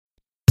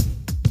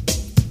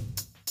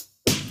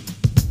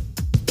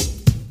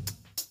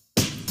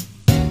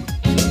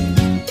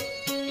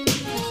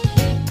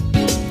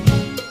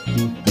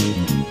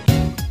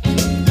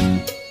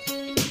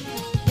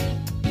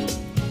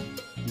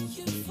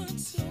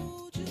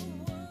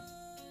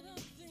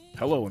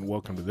Hello and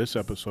welcome to this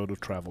episode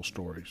of Travel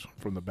Stories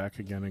from the Back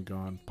Again and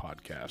Gone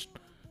podcast,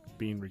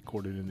 being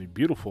recorded in the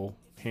beautiful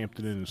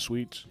Hampton Inn &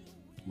 Suites,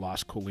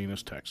 Las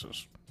Colinas,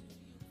 Texas.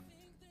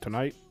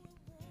 Tonight,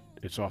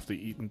 it's off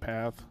the Eaton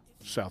Path,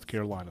 South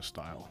Carolina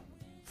style.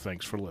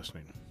 Thanks for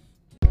listening.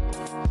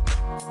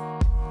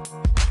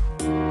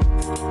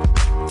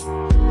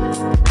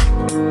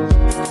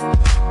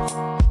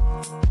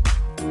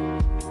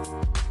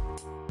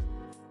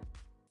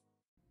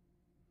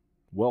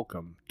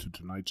 Welcome to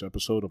tonight's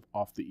episode of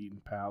Off the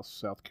Eaton Path,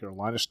 South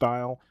Carolina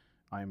style.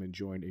 I am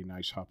enjoying a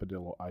nice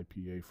Hopadillo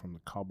IPA from the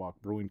Karbach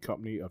Brewing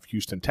Company of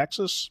Houston,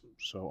 Texas.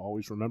 So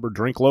always remember,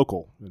 drink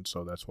local. And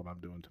so that's what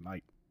I'm doing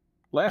tonight.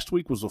 Last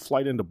week was a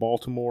flight into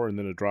Baltimore and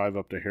then a drive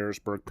up to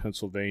Harrisburg,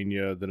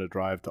 Pennsylvania, then a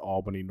drive to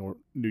Albany,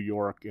 New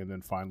York, and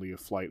then finally a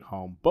flight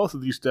home. Both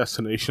of these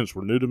destinations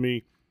were new to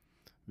me.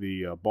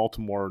 The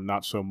Baltimore,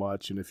 not so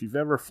much. And if you've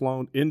ever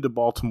flown into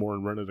Baltimore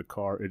and rented a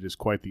car, it is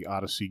quite the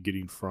odyssey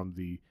getting from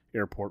the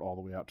airport all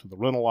the way out to the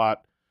rental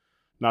lot.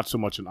 Not so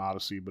much an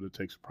odyssey, but it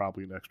takes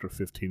probably an extra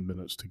 15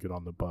 minutes to get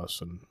on the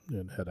bus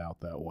and head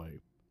out that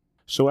way.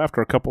 So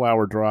after a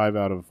couple-hour drive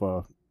out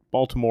of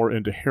Baltimore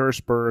into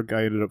Harrisburg,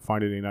 I ended up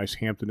finding a nice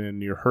Hampton Inn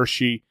near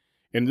Hershey,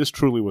 and this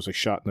truly was a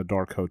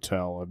shot-in-the-dark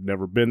hotel. I've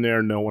never been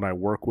there. No one I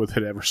work with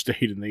had ever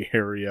stayed in the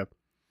area.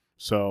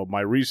 So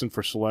my reason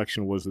for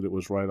selection was that it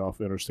was right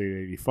off Interstate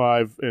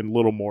 85 and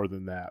little more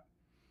than that.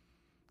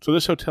 So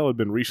this hotel had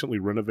been recently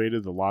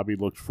renovated. The lobby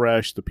looked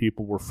fresh. The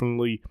people were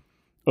friendly.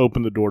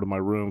 Opened the door to my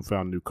room,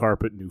 found new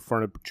carpet, new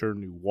furniture,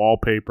 new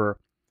wallpaper.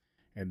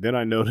 And then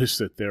I noticed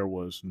that there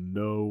was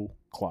no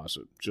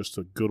closet. Just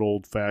a good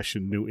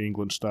old-fashioned New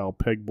England-style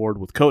pegboard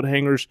with coat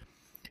hangers.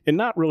 And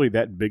not really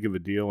that big of a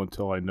deal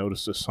until I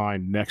noticed a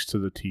sign next to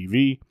the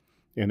TV.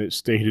 And it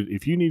stated,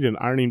 if you need an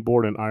ironing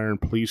board and iron,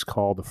 please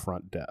call the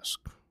front desk.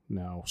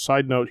 Now,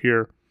 side note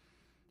here,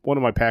 one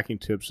of my packing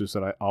tips is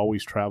that I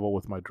always travel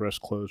with my dress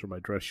clothes or my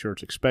dress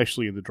shirts,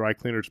 especially in the dry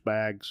cleaner's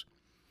bags,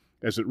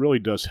 as it really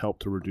does help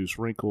to reduce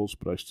wrinkles,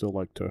 but I still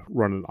like to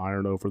run an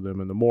iron over them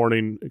in the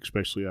morning,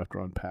 especially after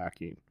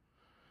unpacking.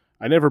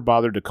 I never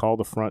bothered to call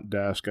the front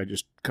desk. I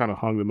just kind of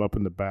hung them up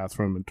in the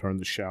bathroom and turned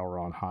the shower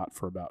on hot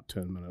for about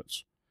 10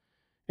 minutes.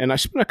 And I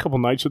spent a couple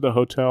nights at the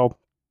hotel,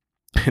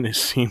 and it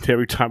seemed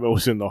every time I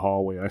was in the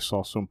hallway, I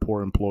saw some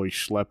poor employee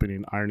schlepping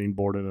an ironing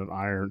board and an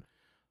iron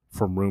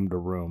from room to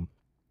room.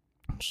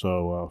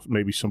 So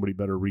maybe somebody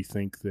better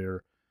rethink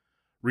their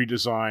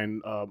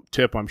redesign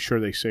tip. I'm sure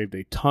they saved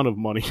a ton of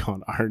money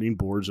on ironing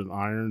boards and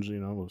irons. You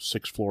know, a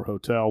 6-floor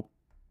hotel,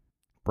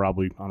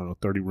 probably,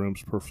 30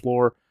 rooms per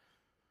floor.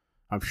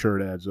 I'm sure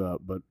it adds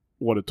up, but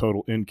what a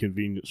total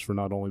inconvenience for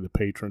not only the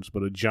patrons,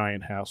 but a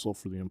giant hassle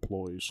for the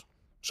employees.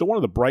 So one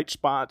of the bright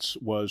spots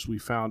was we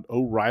found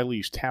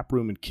O'Reilly's Tap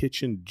Room and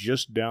Kitchen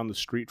just down the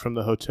street from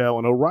the hotel.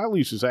 And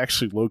O'Reilly's is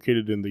actually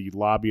located in the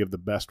lobby of the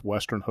Best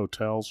Western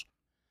hotels.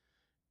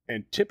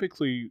 And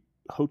typically,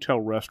 hotel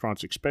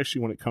restaurants, especially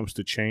when it comes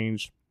to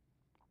chains,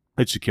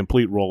 it's a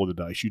complete roll of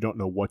the dice. You don't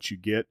know what you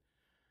get.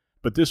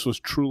 But this was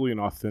truly an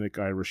authentic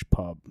Irish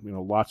pub. You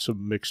know, lots of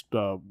mixed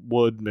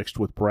wood mixed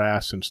with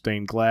brass and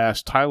stained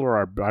glass. Tyler,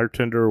 our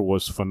bartender,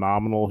 was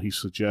phenomenal. He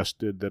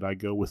suggested that I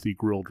go with the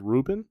grilled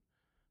Reuben,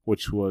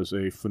 which was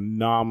a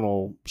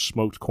phenomenal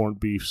smoked corned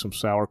beef, some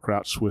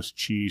sauerkraut, Swiss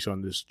cheese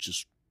on this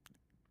just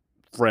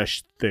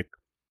fresh, thick,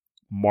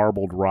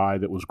 marbled rye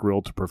that was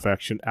grilled to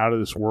perfection. Out of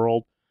this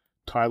world.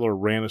 Tyler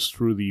ran us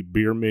through the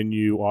beer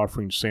menu,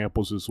 offering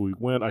samples as we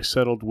went. I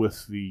settled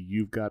with the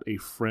You've Got a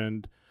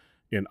Friend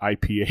in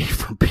IPA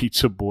from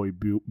Pizza Boy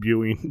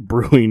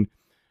Brewing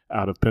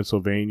out of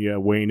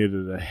Pennsylvania, weighing it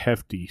at a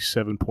hefty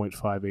 7.5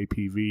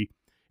 ABV.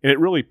 And it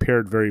really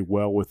paired very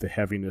well with the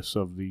heaviness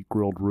of the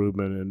grilled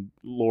Reuben. And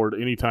Lord,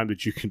 anytime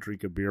that you can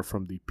drink a beer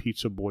from the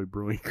Pizza Boy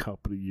Brewing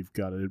Company, you've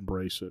got to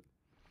embrace it.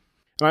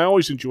 And I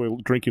always enjoy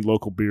drinking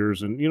local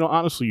beers. And,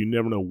 honestly, you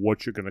never know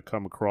what you're going to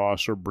come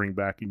across or bring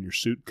back in your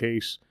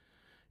suitcase.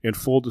 In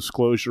full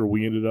disclosure,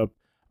 we ended up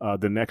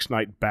the next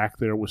night back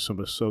there with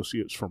some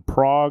associates from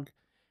Prague.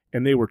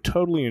 And they were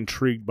totally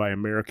intrigued by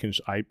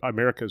America's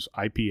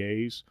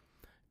IPAs,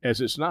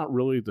 as it's not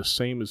really the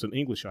same as an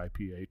English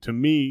IPA. To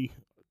me,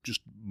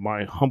 just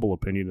my humble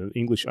opinion, an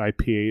English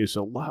IPA is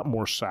a lot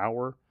more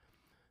sour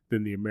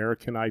than the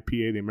American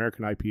IPA. The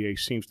American IPA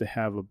seems to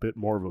have a bit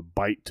more of a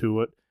bite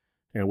to it,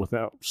 and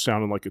without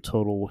sounding like a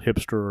total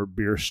hipster or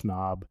beer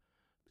snob,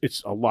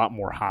 it's a lot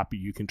more hoppy.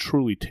 You can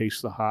truly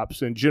taste the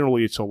hops, and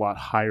generally it's a lot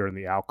higher in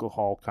the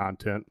alcohol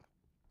content.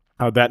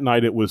 That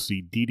night it was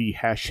the DD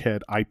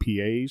Hashhead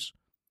IPAs,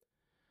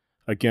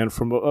 again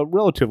from a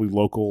relatively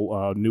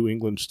local New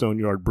England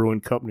Stoneyard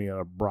Brewing Company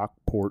out of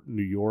Brockport,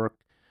 New York.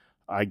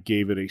 I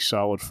gave it a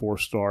solid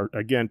 4-star,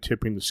 again,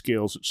 tipping the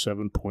scales at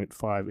 7.5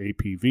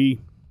 ABV.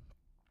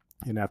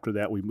 And after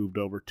that, we moved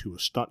over to a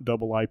Stunt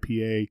Double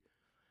IPA,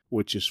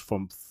 which is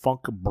from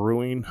Funk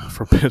Brewing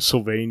from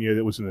Pennsylvania.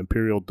 It was an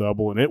Imperial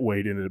Double, and it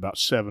weighed in at about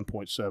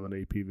 7.7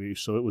 ABV.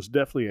 So it was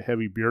definitely a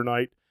heavy beer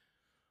night.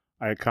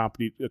 I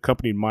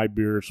accompanied my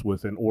beers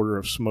with an order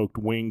of smoked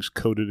wings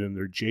coated in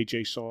their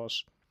JJ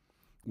sauce,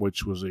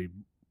 which was a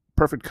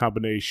perfect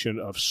combination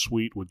of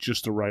sweet with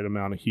just the right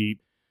amount of heat.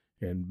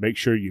 And make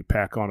sure you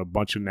pack on a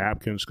bunch of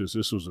napkins because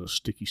this was a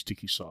sticky,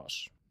 sticky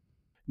sauce.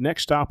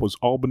 Next stop was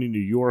Albany, New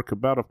York,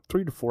 about a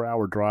 3 to 4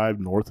 hour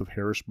drive north of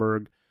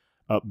Harrisburg,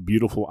 up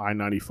beautiful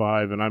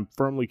I-95. And I'm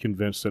firmly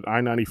convinced that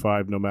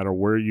I-95, no matter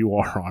where you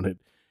are on it,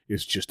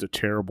 is just a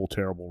terrible,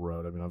 terrible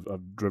road. I mean,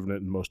 I've driven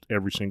it in most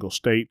every single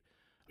state,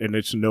 and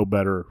it's no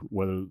better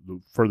whether the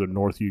further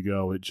north you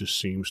go. It just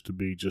seems to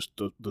be just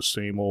the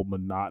same old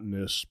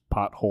monotonous,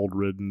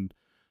 pothole-ridden,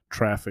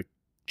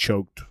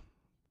 traffic-choked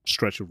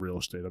stretch of real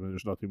estate. I mean,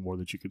 there's nothing more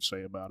that you could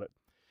say about it.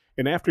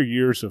 And after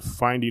years of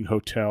finding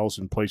hotels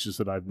in places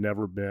that I've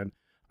never been,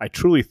 I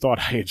truly thought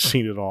I had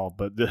seen it all.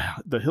 But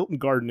the Hilton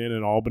Garden Inn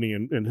in Albany,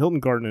 and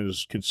Hilton Garden Inn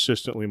is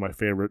consistently my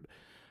favorite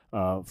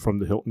from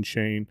the Hilton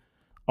chain.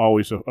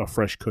 Always a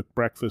fresh cooked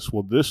breakfast.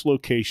 Well, this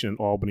location in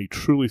Albany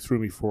truly threw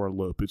me for a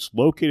loop. It's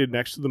located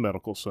next to the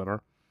medical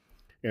center.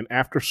 And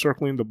after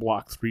circling the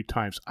block 3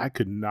 times, I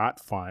could not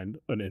find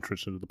an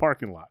entrance into the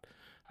parking lot.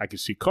 I could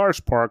see cars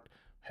parked,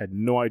 had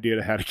no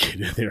idea how to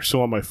get in there.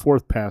 So on my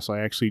 4th pass,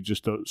 I actually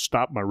just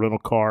stopped my rental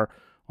car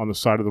on the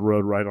side of the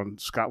road right on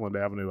Scotland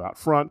Avenue out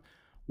front,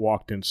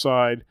 walked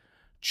inside,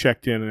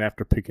 checked in, and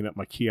after picking up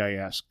my key, I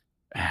asked,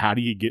 how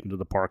do you get into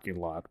the parking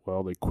lot?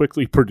 Well, they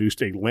quickly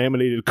produced a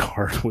laminated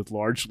card with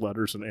large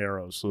letters and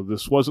arrows. So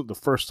this wasn't the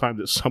first time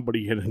that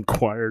somebody had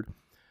inquired.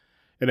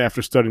 And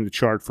after studying the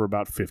chart for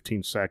about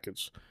 15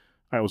 seconds,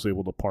 I was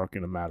able to park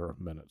in a matter of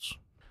minutes.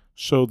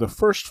 So the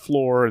first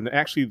floor, and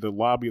actually the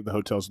lobby of the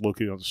hotel is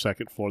located on the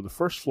 2nd floor. The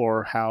first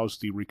floor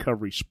housed the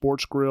Recovery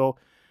Sports Grill.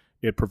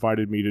 It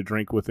provided me to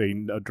drink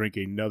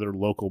another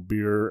local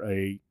beer,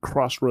 a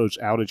Crossroads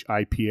Outage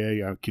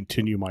IPA. I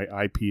continue my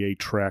IPA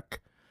trek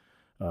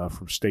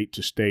from state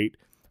to state.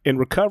 And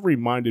Recovery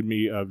reminded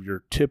me of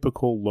your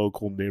typical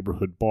local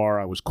neighborhood bar.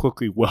 I was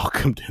quickly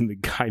welcomed, and the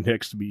guy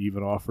next to me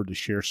even offered to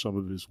share some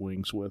of his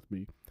wings with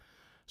me.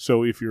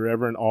 So if you're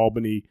ever in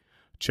Albany,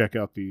 check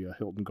out the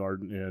Hilton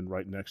Garden Inn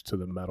right next to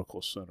the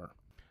medical center.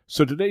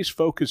 So today's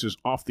focus is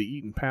off the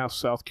Eaton Path,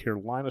 South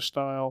Carolina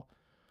style.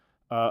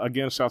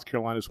 Again, South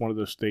Carolina is one of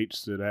those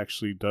states that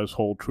actually does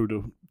hold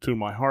true to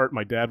my heart.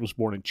 My dad was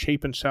born in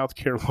Chapin, South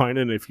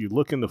Carolina, and if you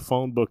look in the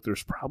phone book,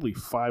 there's probably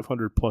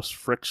 500 plus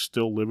Fricks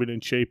still living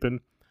in Chapin.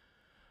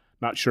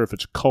 Not sure if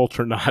it's a cult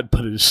or not,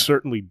 but it is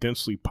certainly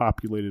densely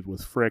populated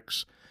with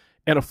Fricks.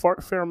 And a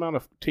fair amount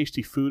of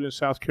tasty food in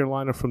South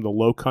Carolina, from the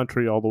low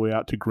country all the way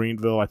out to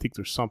Greenville. I think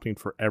there's something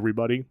for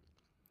everybody.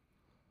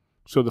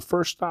 So the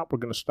first stop we're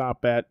going to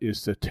stop at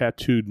is the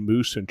Tattooed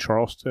Moose in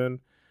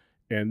Charleston.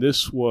 And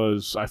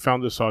I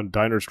found this on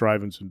Diners,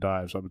 Drive-Ins, and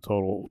Dives. I'm a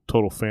total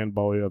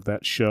fanboy of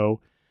that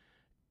show.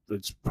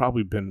 It's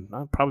probably been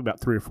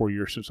about 3 or 4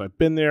 years since I've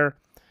been there,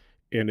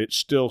 and it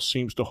still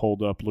seems to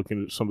hold up.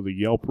 Looking at some of the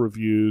Yelp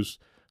reviews,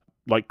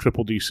 like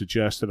Triple D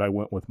suggested, I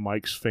went with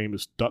Mike's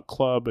Famous Duck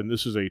Club, and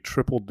this is a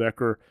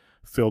triple-decker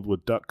filled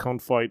with duck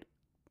confit,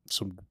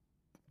 some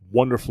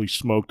wonderfully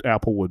smoked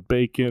applewood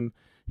bacon,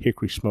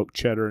 hickory smoked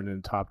cheddar, and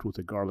then topped with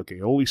a garlic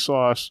aioli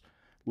sauce,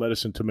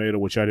 lettuce and tomato,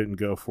 which I didn't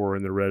go for,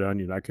 and the red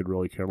onion I could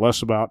really care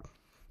less about,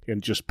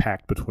 and just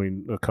packed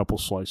between a couple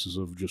slices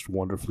of just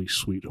wonderfully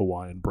sweet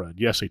Hawaiian bread.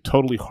 Yes, a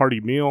totally hearty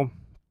meal,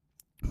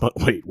 but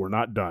wait, we're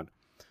not done.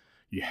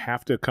 You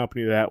have to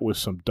accompany that with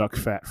some duck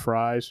fat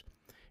fries.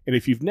 And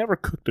if you've never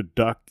cooked a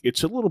duck,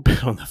 it's a little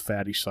bit on the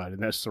fatty side,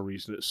 and that's the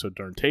reason it's so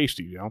darn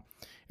tasty, you know.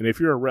 And if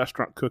you're a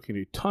restaurant cooking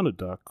a ton of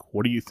duck,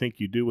 what do you think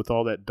you do with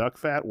all that duck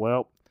fat?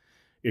 Well,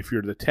 if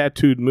you're the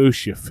Tattooed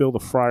Moose, you fill the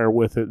fryer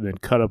with it and then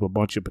cut up a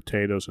bunch of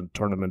potatoes and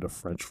turn them into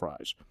French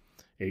fries.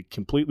 A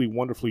completely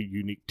wonderfully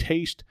unique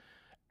taste,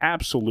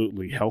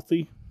 absolutely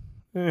healthy.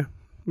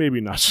 Maybe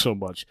not so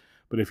much.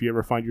 But if you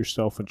ever find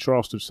yourself in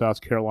Charleston,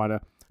 South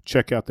Carolina,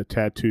 check out the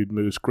Tattooed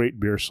Moose. Great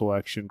beer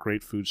selection,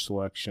 great food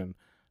selection.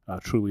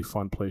 Truly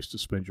fun place to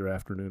spend your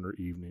afternoon or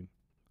evening.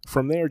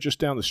 From there, just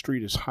down the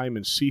street is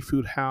Hyman's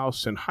Seafood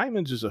House, and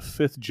Hyman's is a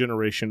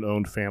 5th-generation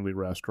owned family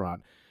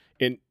restaurant.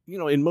 And, you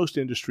know, in most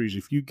industries,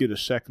 if you get a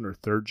 2nd or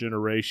 3rd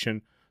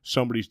generation,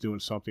 somebody's doing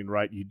something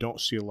right. You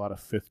don't see a lot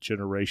of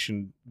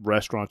 5th-generation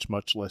restaurants,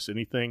 much less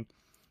anything.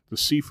 The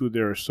seafood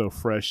there is so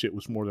fresh, it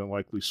was more than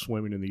likely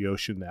swimming in the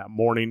ocean that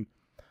morning.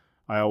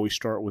 I always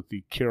start with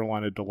the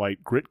Carolina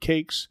Delight Grit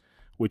Cakes,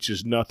 which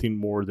is nothing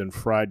more than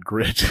fried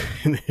grit.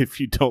 And if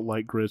you don't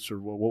like grits, or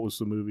what was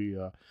the movie,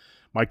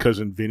 My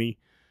Cousin Vinny,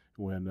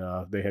 when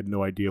they had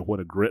no idea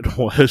what a grit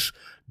was,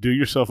 do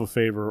yourself a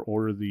favor,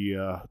 order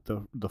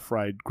the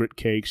fried grit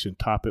cakes and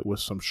top it with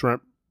some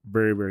shrimp.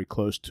 Very, very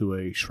close to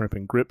a shrimp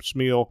and grits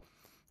meal,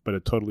 but a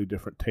totally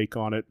different take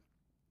on it.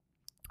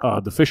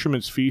 The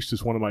Fisherman's Feast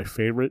is one of my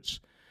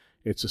favorites.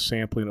 It's a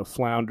sampling of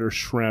flounder,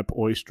 shrimp,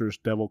 oysters,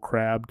 devil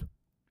crab.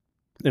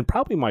 And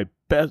probably my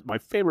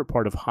favorite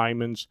part of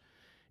Hyman's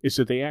is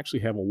that they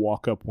actually have a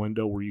walk-up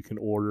window where you can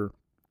order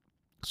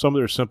some of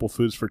their simple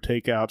foods for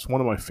takeouts.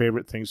 One of my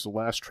favorite things, the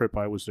last trip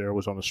I was there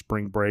was on a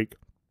spring break,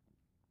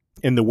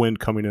 and the wind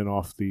coming in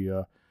off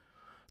the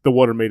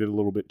water made it a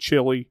little bit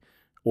chilly.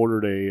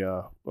 ordered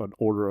an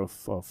order of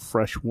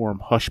fresh, warm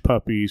hush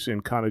puppies,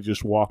 and kind of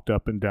just walked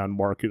up and down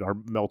Market, our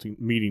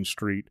meeting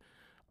street,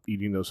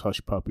 eating those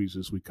hush puppies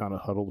as we kind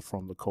of huddled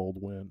from the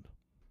cold wind.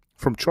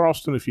 From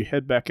Charleston, if you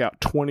head back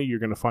out 20, you're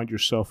going to find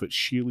yourself at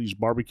Sheely's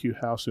Barbecue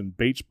House in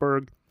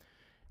Batesburg.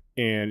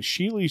 And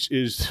Sheely's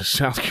is the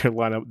South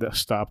Carolina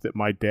stop that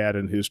my dad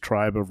and his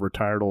tribe of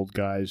retired old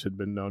guys had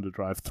been known to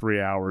drive 3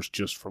 hours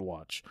just for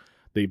lunch.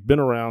 They've been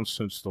around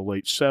since the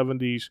late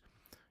 70s,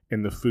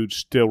 and the food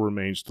still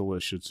remains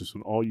delicious. It's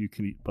an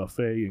all-you-can-eat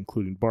buffet,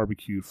 including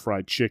barbecue,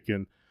 fried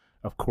chicken,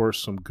 of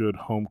course, some good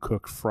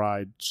home-cooked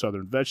fried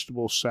southern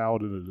vegetables,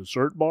 salad, and a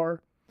dessert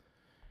bar.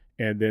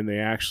 And then they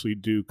actually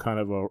do kind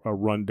of a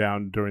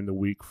rundown during the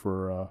week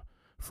for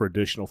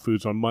additional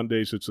foods. On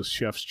Mondays, it's a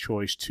chef's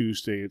choice.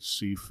 Tuesday, it's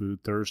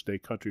seafood. Thursday,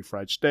 country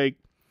fried steak.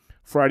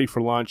 Friday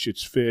for lunch,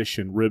 it's fish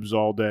and ribs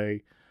all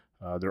day.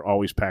 They're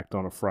always packed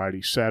on a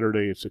Friday.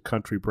 Saturday, it's a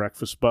country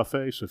breakfast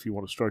buffet. So if you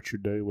want to start your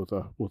day with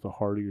a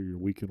hearty, or your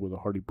weekend with a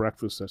hearty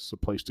breakfast, that's the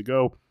place to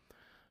go.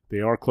 They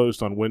are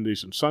closed on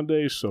Wednesdays and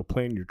Sundays, so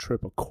plan your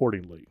trip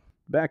accordingly.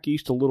 Back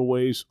east a little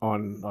ways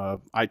on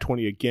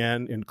I-20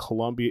 again in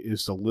Columbia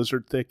is the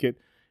Lizard Thicket.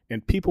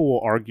 And people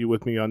will argue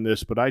with me on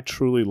this, but I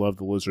truly love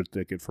the Lizard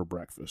Thicket for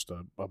breakfast.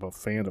 I'm a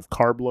fan of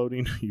carb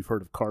loading. You've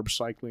heard of carb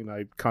cycling.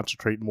 I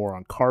concentrate more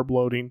on carb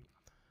loading.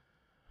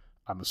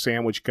 I'm a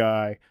sandwich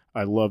guy.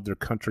 I love their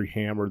country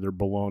ham or their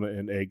bologna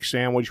and egg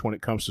sandwich. When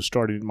it comes to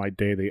starting my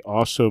day, they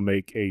also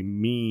make a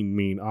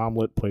mean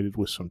omelet plated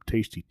with some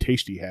tasty,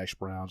 tasty hash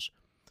browns.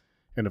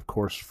 And, of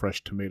course,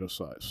 fresh tomato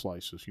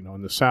slices. You know,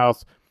 in the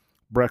South,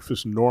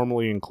 breakfast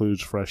normally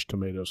includes fresh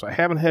tomatoes. I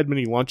haven't had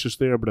many lunches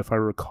there, but if I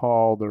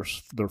recall,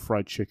 their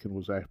fried chicken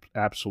was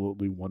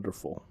absolutely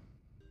wonderful.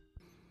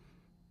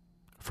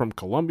 From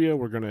Columbia,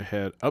 we're going to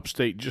head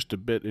upstate just a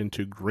bit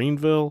into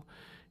Greenville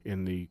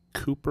in the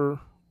Cooper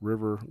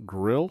River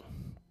Grill.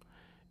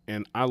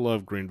 And I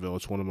love Greenville.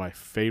 It's one of my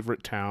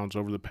favorite towns.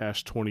 Over the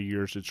past 20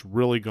 years, it's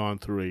really gone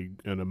through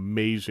an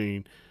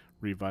amazing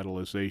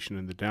revitalization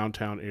in the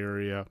downtown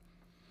area,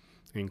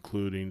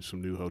 including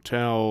some new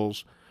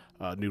hotels,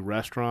 new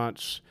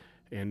restaurants,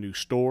 and new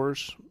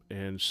stores.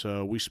 And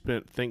so we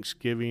spent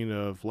Thanksgiving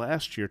of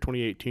last year,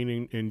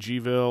 2018, in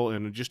Gville,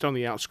 and just on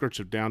the outskirts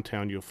of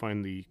downtown, you'll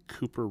find the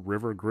Cooper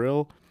River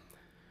Grill.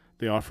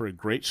 They offer a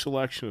great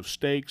selection of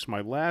steaks.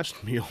 My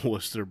last meal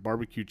was their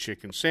barbecue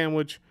chicken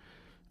sandwich.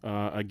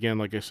 Again,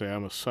 like I say,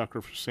 I'm a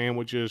sucker for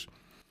sandwiches,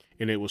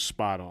 and it was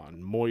spot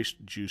on. Moist,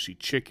 juicy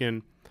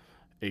chicken,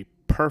 a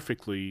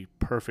perfectly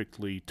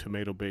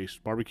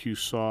tomato-based barbecue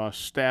sauce.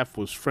 Staff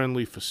was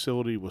friendly.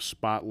 Facility was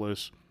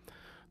spotless.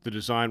 The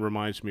design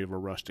reminds me of a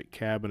rustic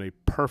cabin, a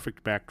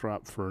perfect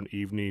backdrop for an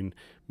evening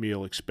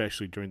meal,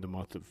 especially during the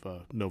month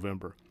of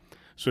November.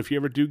 So if you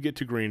ever do get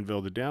to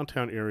Greenville, the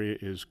downtown area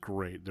is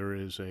great. There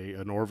is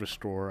an Orvis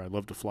store. I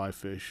love to fly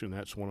fish, and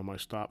that's one of my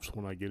stops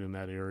when I get in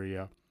that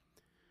area.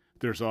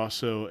 There's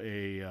also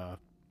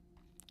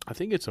I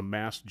think it's a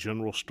Mass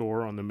General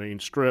store on the main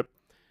strip,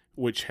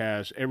 which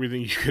has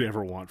everything you could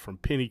ever want, from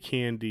penny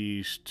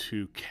candies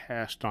to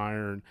cast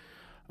iron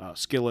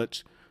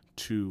skillets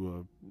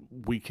to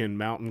weekend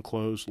mountain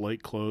clothes,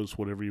 lake clothes,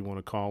 whatever you want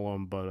to call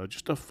them, but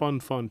just a fun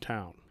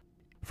town.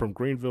 From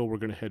Greenville, we're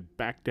going to head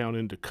back down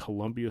into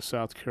Columbia,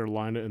 South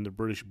Carolina, in the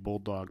British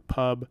Bulldog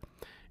Pub.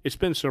 It's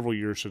been several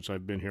years since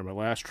I've been here. My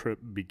last trip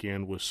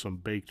began with some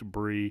baked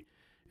brie,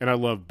 and I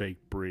love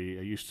baked brie.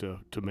 I used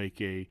to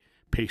make a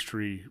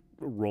pastry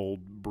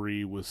rolled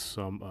brie with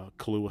some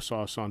Kahlua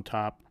sauce on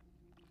top.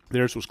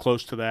 Theirs was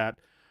close to that,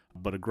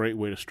 but a great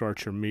way to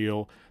start your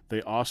meal.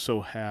 They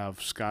also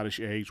have Scottish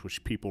eggs,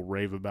 which people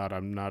rave about.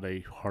 I'm not a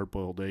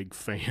hard-boiled egg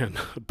fan,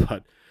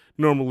 but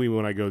normally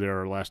when I go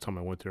there, or last time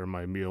I went there,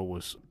 my meal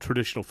was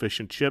traditional fish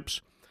and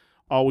chips.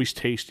 Always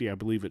tasty. I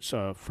believe it's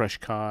fresh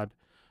cod,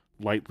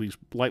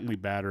 lightly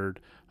battered.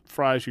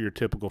 Fries are your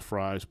typical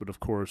fries, but of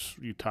course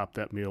you top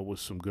that meal with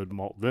some good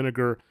malt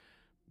vinegar.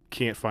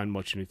 Can't find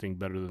anything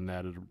better than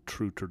that at a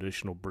true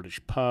traditional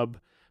British pub.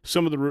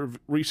 Some of the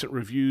recent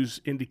reviews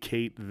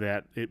indicate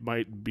that it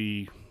might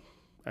be,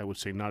 I would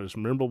say, not as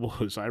memorable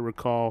as I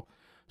recall.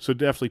 So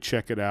definitely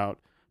check it out.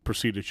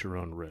 Proceed at your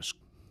own risk.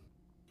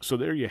 So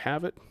there you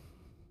have it.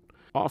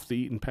 Off the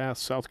Eaten Path,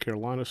 South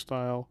Carolina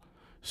style.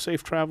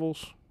 Safe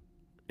travels,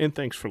 and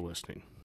thanks for listening.